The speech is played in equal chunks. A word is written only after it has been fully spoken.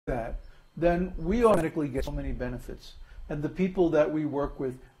that, then we automatically get so many benefits. And the people that we work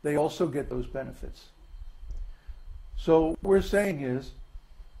with, they also get those benefits. So what we're saying is,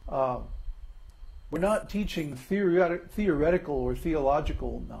 we're not teaching theoretical or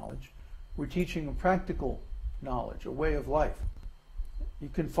theological knowledge. We're teaching a practical knowledge, a way of life. You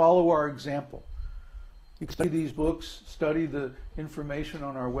can follow our example. You can study these books, study the information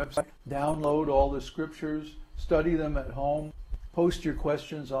on our website, download all the scriptures, study them at home, post your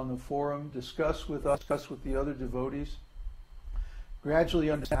questions on the forum, discuss with us, discuss with the other devotees.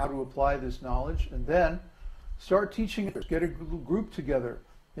 Gradually understand how to apply this knowledge, and then start teaching others. Get a group together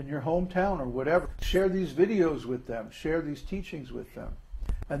in your hometown or whatever. Share these videos with them. Share these teachings with them.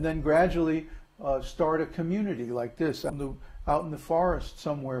 And then gradually start a community like this out in the forest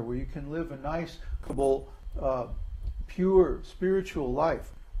somewhere where you can live a nice, pure spiritual life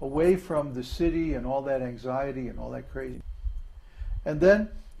away from the city and all that anxiety and all that crazy. And then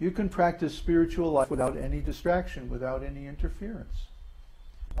you can practice spiritual life without any distraction, without any interference.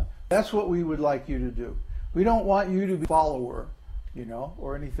 That's what we would like you to do. We don't want you to be a follower,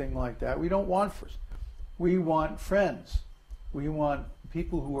 or anything like that. We don't want friends. We want friends. We want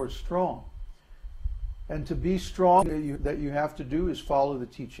people who are strong. And to be strong, that you have to do is follow the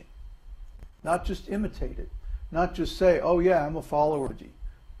teaching. Not just imitate it. Not just say, oh yeah, I'm a follower of G.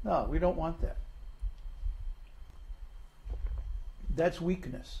 No, we don't want that. That's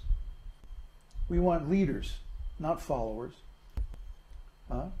weakness. We want leaders, not followers.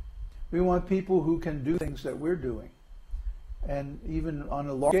 We want people who can do things that we're doing, and even on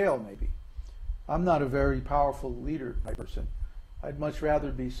a large scale maybe. I'm not a very powerful leader person. I'd much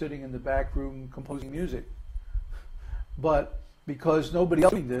rather be sitting in the back room composing music. But because nobody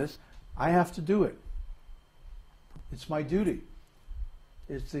else is doing this, I have to do it. It's my duty.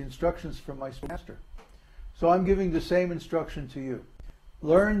 It's the instructions from my master. So I'm giving the same instruction to you.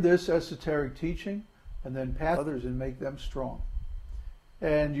 Learn this esoteric teaching and then pass others and make them strong.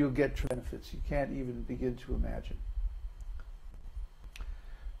 And you'll get benefits you can't even begin to imagine.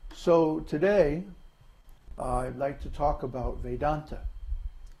 So today, I'd like to talk about Vedanta,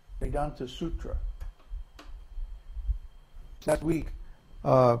 Vedanta Sutra. Last week,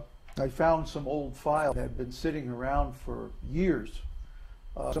 I found some old files that had been sitting around for years.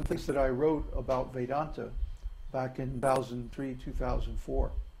 Some things that I wrote about Vedanta back in 2003,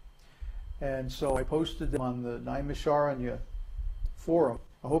 2004. And so I posted them on the Naimisharanya forum.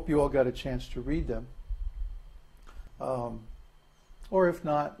 I hope you all got a chance to read them. Or if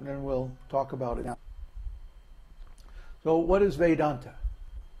not, then we'll talk about it now. So what is Vedanta?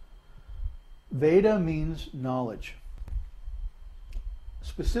 Veda means knowledge.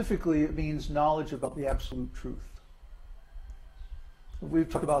 Specifically, it means knowledge about the absolute truth. We've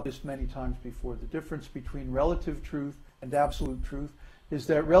talked about this many times before. The difference between relative truth and absolute truth is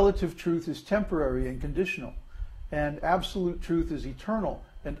that relative truth is temporary and conditional, and absolute truth is eternal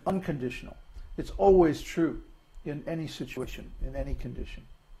and unconditional. It's always true in any situation, in any condition.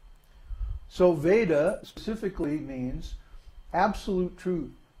 So Veda specifically means absolute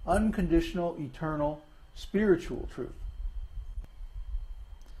truth, unconditional, eternal, spiritual truth.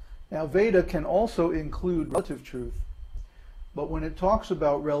 Now Veda can also include relative truth, but when it talks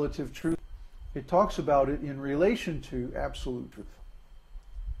about relative truth, it talks about it in relation to absolute truth.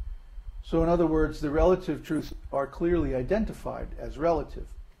 So in other words, the relative truths are clearly identified as relative.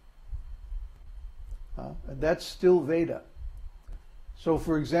 And that's still Veda. So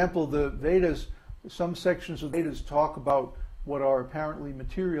for example, the Vedas, some sections of Vedas talk about what are apparently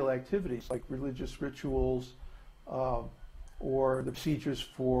material activities, like religious rituals, or the procedures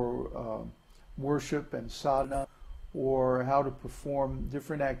for worship and sadhana, or how to perform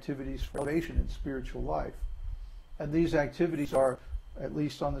different activities for elevation in spiritual life. And these activities are, at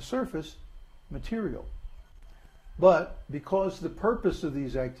least on the surface, material. But because the purpose of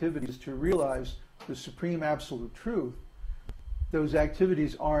these activities is to realize the supreme absolute truth, those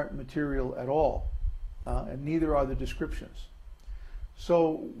activities aren't material at all, and neither are the descriptions.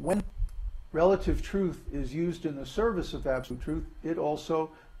 So when relative truth is used in the service of absolute truth, it also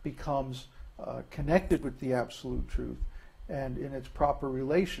becomes connected with the absolute truth and in its proper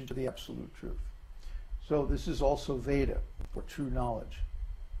relation to the absolute truth. So this is also Veda, or true knowledge.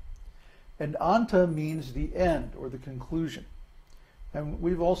 And Anta means the end or the conclusion. And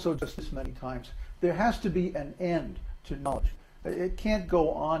we've also discussed this many times. There has to be an end to knowledge. It can't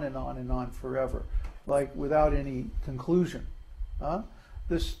go on and on and on forever, like without any conclusion.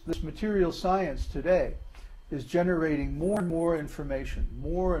 This material science today is generating more and more information,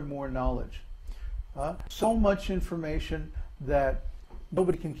 more and more knowledge. So much information that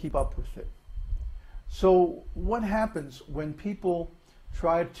nobody can keep up with it. So what happens when people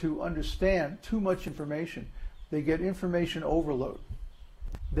try to understand too much information, they get information overload.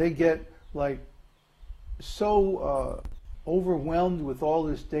 They get like so overwhelmed with all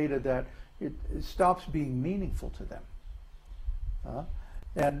this data that it stops being meaningful to them.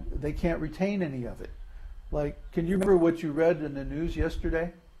 And they can't retain any of it. Like, can you remember what you read in the news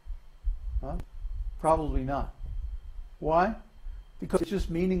yesterday? Probably not. Why? Because it's just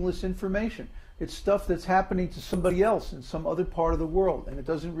meaningless information. It's stuff that's happening to somebody else in some other part of the world, and it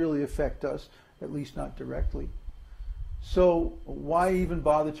doesn't really affect us, at least not directly. So why even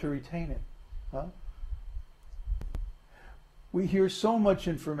bother to retain it? We hear so much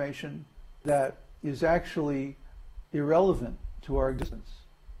information that is actually irrelevant to our existence,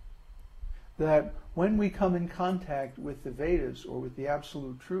 that when we come in contact with the Vedas or with the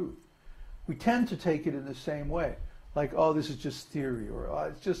absolute truth, we tend to take it in the same way. Like, oh, this is just theory, or oh,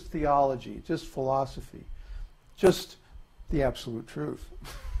 it's just theology, just philosophy, just the absolute truth.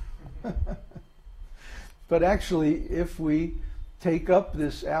 But actually, if we take up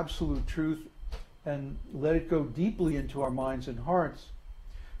this absolute truth and let it go deeply into our minds and hearts,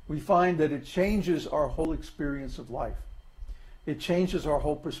 we find that it changes our whole experience of life. It changes our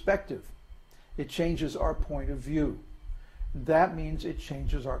whole perspective. It changes our point of view. That means it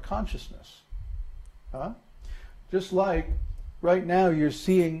changes our consciousness. Just like right now you're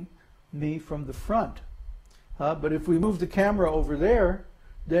seeing me from the front. But if we move the camera over there,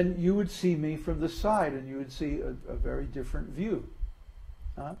 then you would see me from the side and you would see a very different view.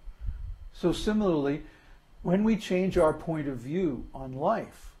 So similarly, when we change our point of view on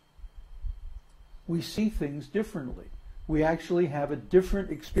life, we see things differently. We actually have a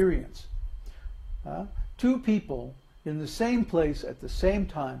different experience. Two people in the same place at the same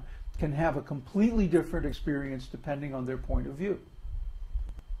time can have a completely different experience depending on their point of view.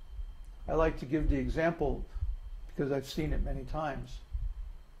 I like to give the example, because I've seen it many times,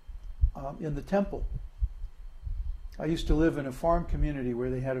 in the temple. I used to live in a farm community where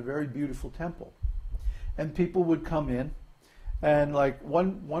they had a very beautiful temple. And people would come in, and like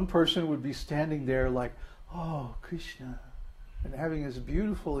one person would be standing there like, oh, Krishna, and having this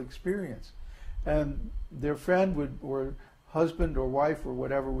beautiful experience. And their friend would, or husband or wife or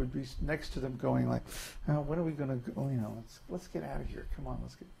whatever, would be next to them going like, oh, when are we going to go, let's get out of here. Come on,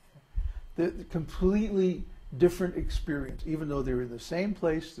 let's get. The completely different experience, even though they're in the same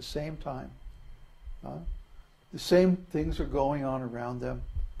place, the same time. The same things are going on around them.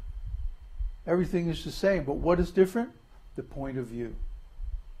 Everything is the same, but what is different? The point of view.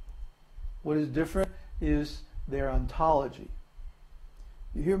 What is different is their ontology.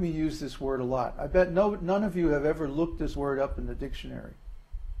 You hear me use this word a lot. I bet none of you have ever looked this word up in the dictionary.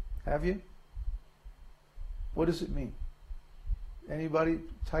 Have you? What does it mean? Anybody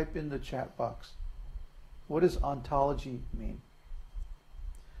type in the chat box. What does ontology mean?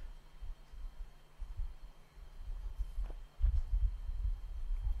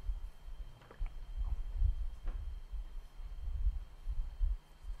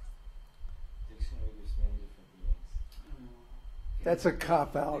 That's a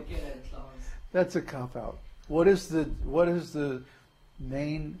cop-out. That's a cop-out. What is the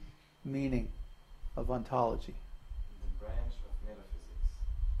main meaning of ontology? The branch of metaphysics.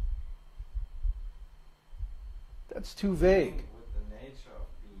 That's too vague. With the nature of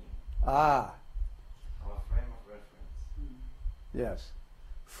being. Ah. Our frame of reference. Yes.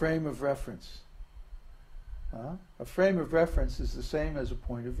 Frame of reference. A frame of reference is the same as a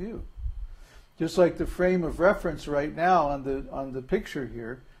point of view. Just like the frame of reference right now on the picture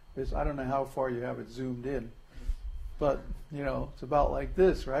here is, I don't know how far you have it zoomed in, but it's about like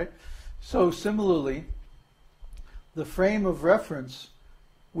this, right? So similarly, the frame of reference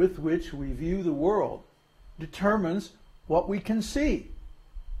with which we view the world determines what we can see.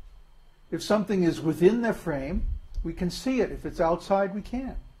 If something is within the frame, we can see it. If it's outside, we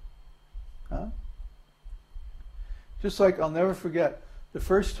can't. Just like I'll never forget the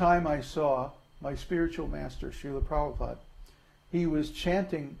first time I saw my spiritual master, Srila Prabhupada. He was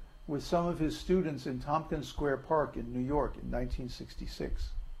chanting with some of his students in Tompkins Square Park in New York in 1966.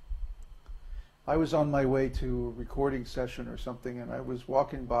 I was on my way to a recording session or something, and I was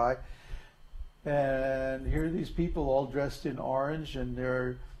walking by, and here are these people all dressed in orange, and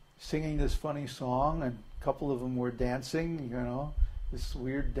they're singing this funny song, and a couple of them were dancing, this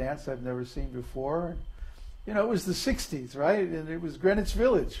weird dance I've never seen before. And, it was the 60s, right? And it was Greenwich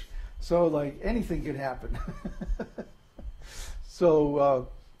Village. So, like, anything could happen. So,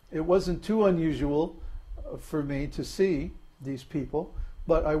 it wasn't too unusual for me to see these people,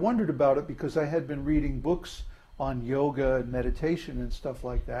 but I wondered about it because I had been reading books on yoga and meditation and stuff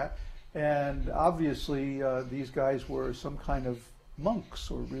like that, and obviously these guys were some kind of monks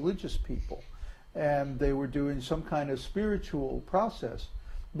or religious people, and they were doing some kind of spiritual process,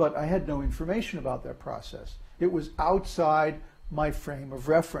 but I had no information about that process. It was outside my frame of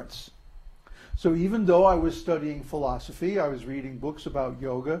reference. So even though I was studying philosophy, I was reading books about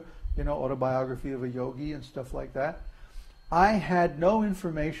yoga, autobiography of a yogi and stuff like that, I had no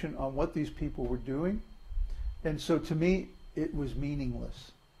information on what these people were doing, and so to me it was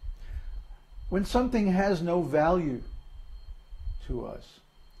meaningless. When something has no value to us,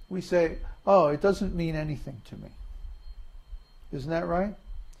 we say, oh, it doesn't mean anything to me. Isn't that right?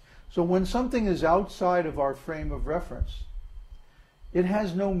 So when something is outside of our frame of reference, it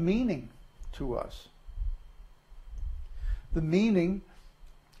has no meaning to us. The meaning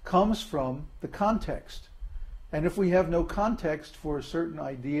comes from the context. And if we have no context for a certain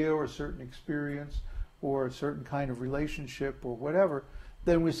idea or a certain experience or a certain kind of relationship or whatever,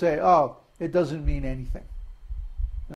 then we say, oh, it doesn't mean anything.